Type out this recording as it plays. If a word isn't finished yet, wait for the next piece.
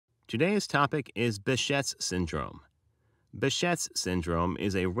Today's topic is Behcet's syndrome. Behcet's syndrome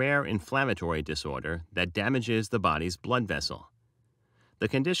is a rare inflammatory disorder that damages the body's blood vessel. The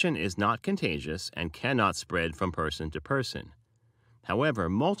condition is not contagious and cannot spread from person to person. However,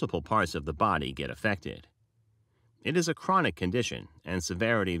 multiple parts of the body get affected. It is a chronic condition, and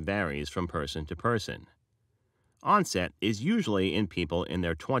severity varies from person to person. Onset is usually in people in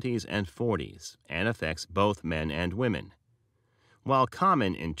their 20s and 40s and affects both men and women. While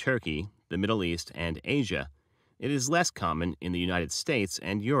common in Turkey, the Middle East, and Asia, it is less common in the United States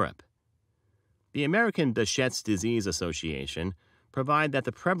and Europe. The American Behcet's Disease Association provide that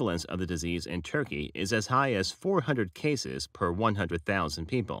the prevalence of the disease in Turkey is as high as 400 cases per 100,000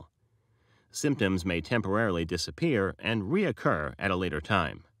 people. Symptoms may temporarily disappear and reoccur at a later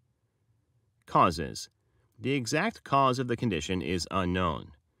time. Causes. The exact cause of the condition is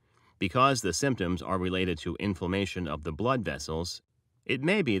unknown. Because the symptoms are related to inflammation of the blood vessels, it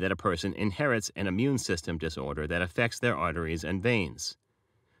may be that a person inherits an immune system disorder that affects their arteries and veins.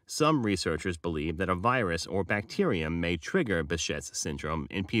 Some researchers believe that a virus or bacterium may trigger Behcet's syndrome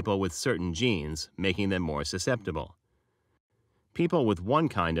in people with certain genes, making them more susceptible. People with one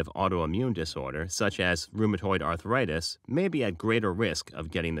kind of autoimmune disorder, such as rheumatoid arthritis, may be at greater risk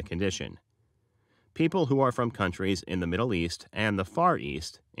of getting the condition. People who are from countries in the Middle East and the Far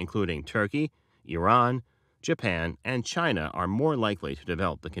East, including Turkey, Iran, Japan, and China, are more likely to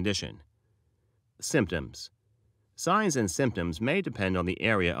develop the condition. Symptoms. Signs and symptoms may depend on the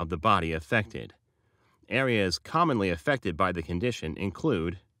area of the body affected. Areas commonly affected by the condition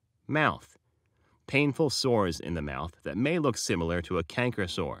include mouth. Painful sores in the mouth that may look similar to a canker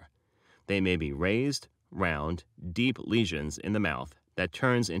sore. They may be raised, round, deep lesions in the mouth that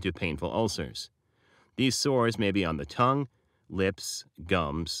turns into painful ulcers. These sores may be on the tongue, lips,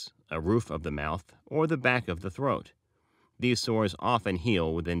 gums, a roof of the mouth, or the back of the throat. These sores often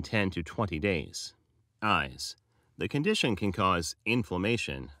heal within 10 to 20 days. Eyes. The condition can cause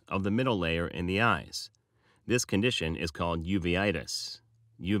inflammation of the middle layer in the eyes. This condition is called uveitis.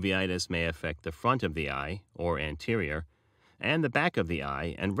 Uveitis may affect the front of the eye, or anterior, and the back of the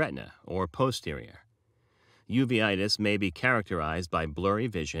eye and retina, or posterior. Uveitis may be characterized by blurry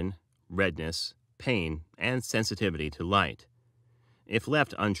vision, redness, pain, and sensitivity to light. If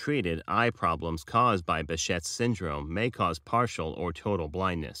left untreated, eye problems caused by Behcet's syndrome may cause partial or total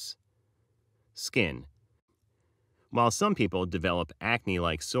blindness. Skin. While some people develop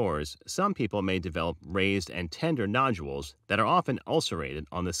acne-like sores, some people may develop raised and tender nodules that are often ulcerated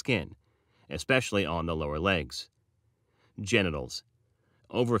on the skin, especially on the lower legs. Genitals.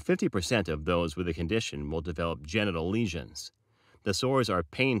 Over 50% of those with the condition will develop genital lesions. The sores are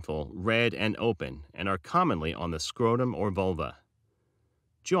painful, red, and open, and are commonly on the scrotum or vulva.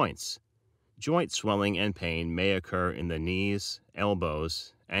 Joints. Joint swelling and pain may occur in the knees,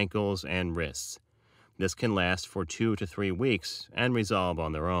 elbows, ankles, and wrists. This can last for 2 to 3 weeks and resolve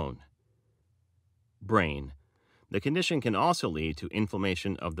on their own. Brain. The condition can also lead to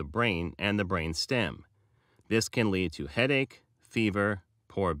inflammation of the brain and the brain stem. This can lead to headache, fever,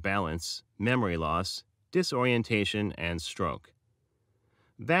 poor balance, memory loss, disorientation, and stroke.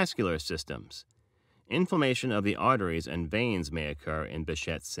 Vascular systems. Inflammation of the arteries and veins may occur in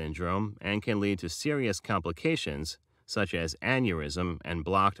Behcet's syndrome and can lead to serious complications such as aneurysm and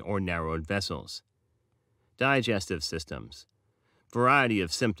blocked or narrowed vessels. Digestive systems. Variety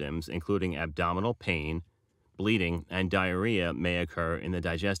of symptoms, including abdominal pain, bleeding, and diarrhea, may occur in the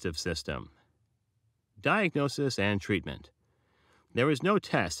digestive system. Diagnosis and treatment. There is no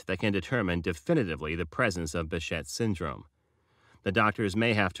test that can determine definitively the presence of Behcet's syndrome. The doctors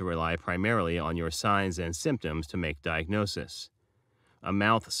may have to rely primarily on your signs and symptoms to make diagnosis. A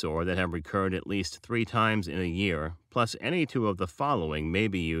mouth sore that have recurred at least 3 times in a year, plus any 2 of the following, may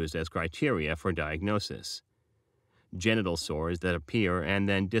be used as criteria for diagnosis. Genital sores that appear and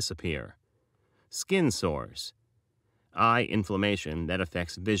then disappear. Skin sores. Eye inflammation that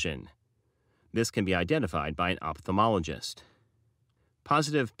affects vision. This can be identified by an ophthalmologist.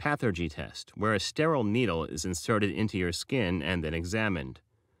 Positive pathogy test, where a sterile needle is inserted into your skin and then examined.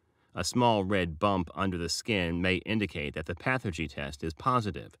 A small red bump under the skin may indicate that the pathogy test is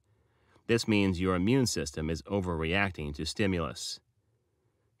positive. This means your immune system is overreacting to stimulus.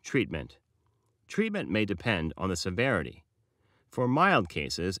 Treatment. Treatment may depend on the severity. For mild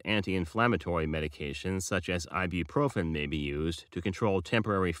cases, anti-inflammatory medications such as ibuprofen may be used to control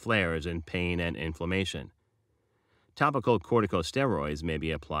temporary flares in pain and inflammation. Topical corticosteroids may be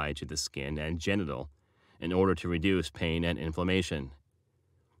applied to the skin and genital in order to reduce pain and inflammation.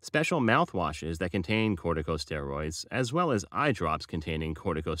 Special mouthwashes that contain corticosteroids, as well as eye drops containing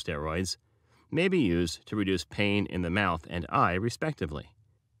corticosteroids, may be used to reduce pain in the mouth and eye, respectively.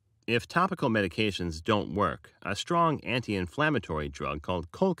 If topical medications don't work, a strong anti-inflammatory drug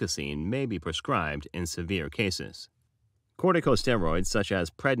called colchicine may be prescribed in severe cases. Corticosteroids such as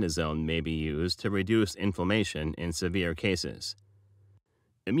prednisone may be used to reduce inflammation in severe cases.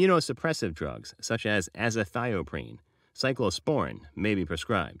 Immunosuppressive drugs such as azathioprine, cyclosporin may be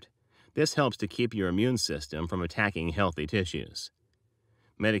prescribed. This helps to keep your immune system from attacking healthy tissues.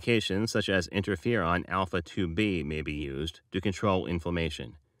 Medications such as interferon alpha-2b may be used to control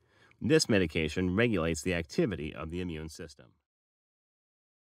inflammation. This medication regulates the activity of the immune system.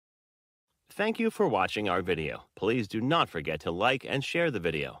 Thank you for watching our video. Please do not forget to like and share the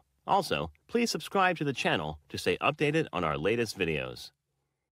video. Also, please subscribe to the channel to stay updated on our latest videos.